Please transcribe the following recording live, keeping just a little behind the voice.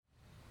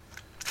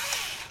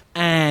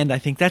And I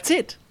think that's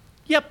it.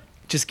 Yep,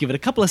 just give it a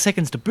couple of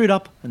seconds to boot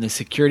up and the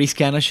security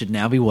scanner should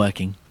now be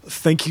working.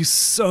 Thank you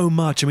so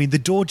much. I mean, the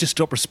door just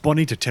stopped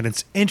responding to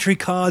tenants' entry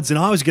cards and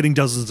I was getting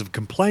dozens of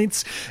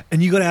complaints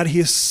and you got out of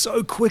here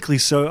so quickly,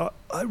 so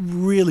I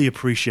really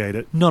appreciate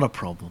it. Not a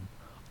problem.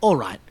 All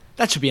right,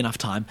 that should be enough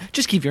time.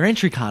 Just give your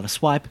entry card a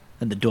swipe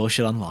and the door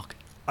should unlock.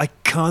 I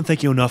can't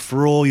thank you enough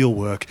for all your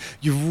work.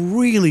 You've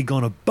really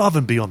gone above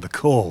and beyond the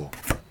call.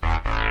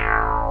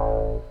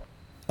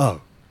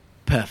 Oh.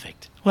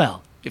 Perfect.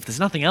 Well, if there's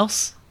nothing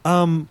else...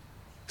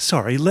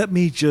 Sorry, let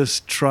me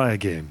just try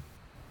again.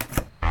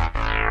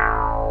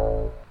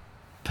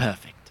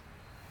 Perfect.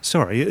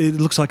 Sorry, it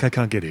looks like I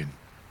can't get in.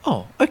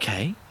 Oh,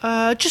 okay.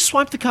 Just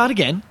swipe the card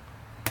again.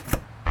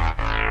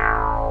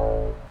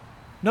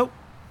 Nope.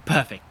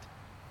 Perfect.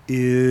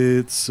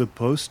 It's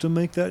supposed to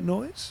make that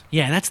noise?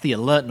 Yeah, that's the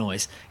alert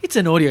noise. It's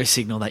an audio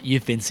signal that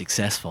you've been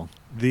successful.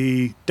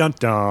 The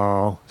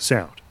dun-dun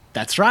sound.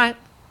 That's right.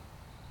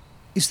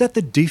 Is that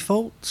the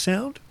default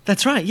sound?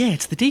 That's right, yeah,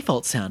 it's the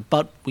default sound,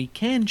 but we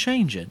can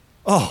change it.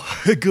 Oh,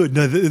 good.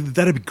 No,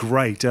 that'd be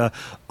great.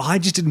 I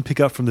just didn't pick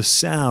up from the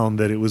sound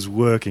that it was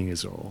working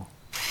is all.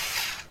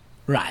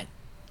 Right.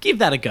 Give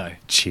that a go.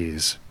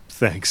 Cheers.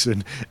 Thanks.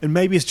 And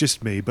maybe it's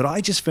just me, but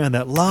I just found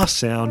that last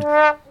sound...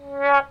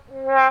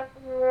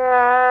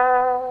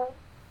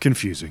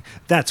 confusing.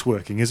 That's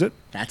working, is it?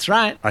 That's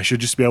right. I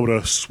should just be able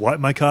to swipe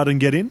my card and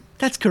get in?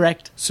 That's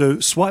correct. So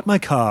swipe my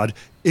card,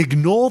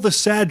 ignore the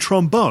sad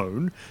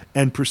trombone,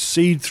 and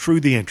proceed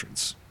through the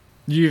entrance.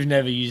 You've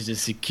never used a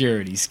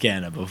security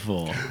scanner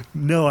before.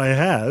 No, I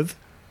have.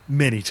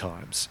 Many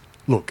times.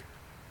 Look,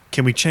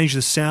 can we change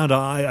the sound?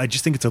 I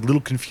just think it's a little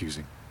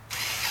confusing.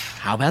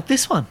 How about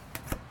this one?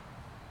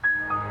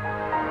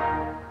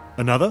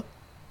 Another?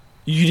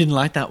 You didn't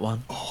like that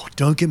one. Oh,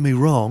 don't get me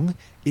wrong.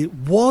 It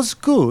was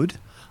good.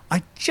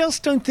 I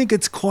just don't think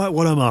it's quite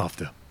what I'm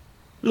after.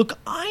 Look,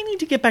 I need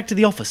to get back to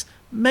the office.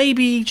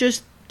 Maybe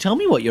just tell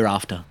me what you're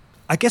after.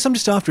 I guess I'm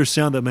just after a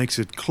sound that makes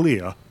it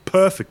clear,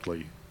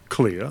 perfectly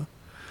clear,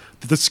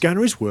 that the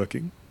scanner is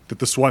working, that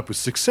the swipe was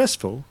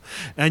successful,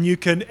 and you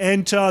can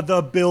enter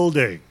the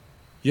building.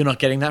 You're not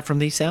getting that from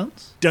these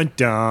sounds?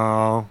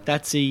 Dun-dun.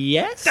 That's a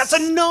yes? That's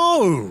a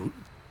no!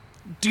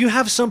 Do you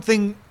have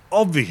something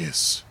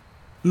obvious?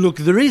 Look,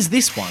 there is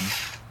this one.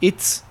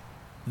 It's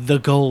the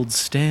gold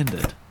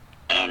standard.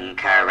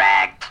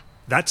 Incorrect.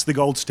 That's the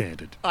gold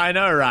standard. I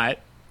know, right?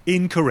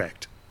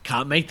 Incorrect.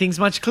 Can't make things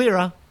much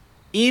clearer.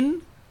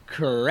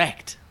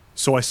 Incorrect.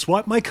 So I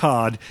swipe my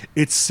card,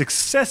 it's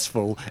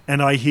successful,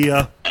 and I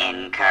hear...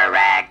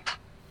 Incorrect.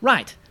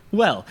 Right.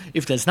 Well,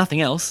 if there's nothing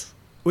else...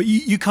 Well,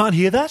 you can't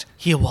hear that?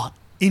 Hear what?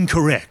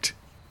 Incorrect.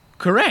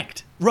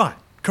 Correct. Right,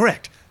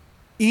 correct.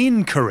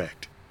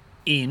 Incorrect.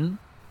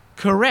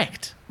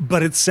 Incorrect.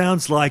 But it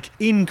sounds like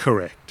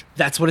incorrect.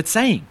 That's what it's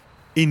saying.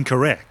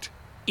 Incorrect.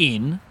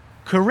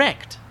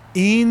 Incorrect.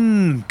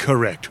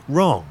 Incorrect.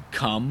 Wrong.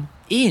 Come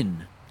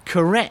in.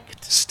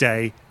 Correct.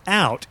 Stay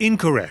out.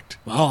 Incorrect.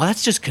 Oh,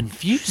 that's just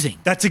confusing.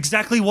 That's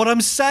exactly what I'm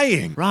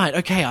saying. Right,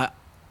 okay,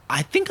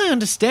 I think I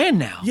understand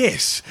now.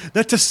 Yes,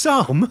 that to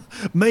some,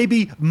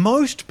 maybe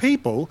most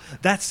people,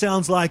 that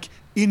sounds like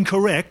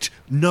incorrect,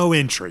 no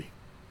entry.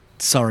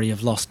 Sorry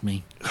you've lost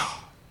me.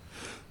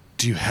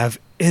 Do you have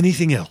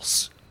anything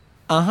else?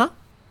 Uh-huh.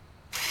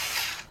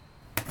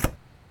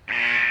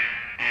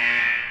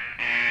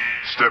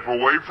 Step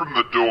away from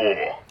the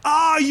door.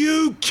 Are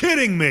you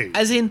kidding me?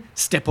 As in,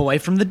 step away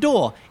from the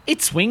door.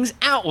 It swings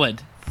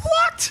outward.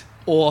 What?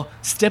 Or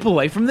step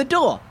away from the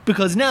door,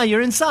 because now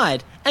you're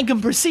inside and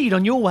can proceed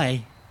on your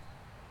way.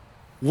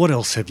 What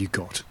else have you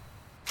got?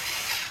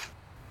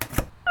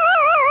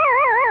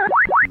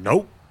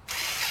 Nope.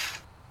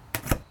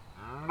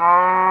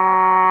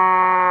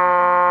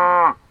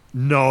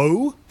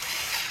 No.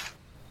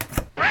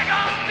 Break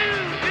on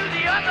through to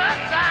the other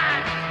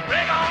side.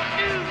 Break on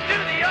through to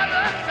the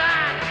other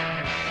side.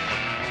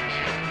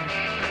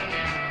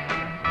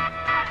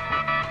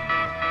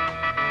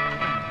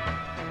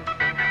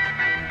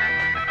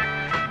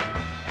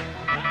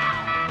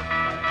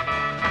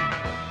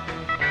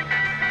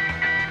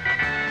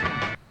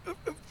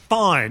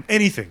 Fine,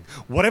 anything.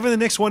 Whatever the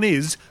next one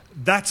is,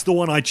 that's the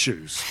one I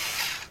choose.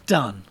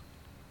 Done.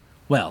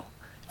 Well,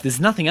 if there's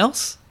nothing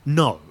else...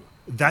 No,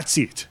 that's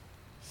it.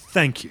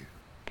 Thank you.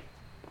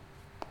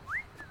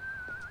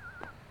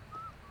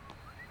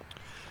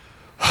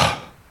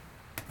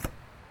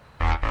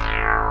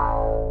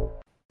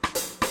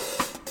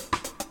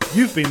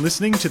 You've been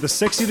listening to The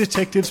Sexy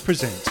Detectives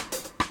Present.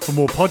 For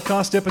more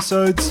podcast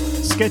episodes,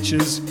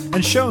 sketches,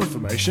 and show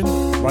information,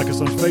 like us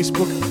on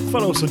Facebook,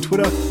 follow us on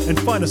Twitter, and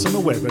find us on the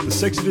web at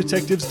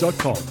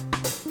thesexydetectives.com.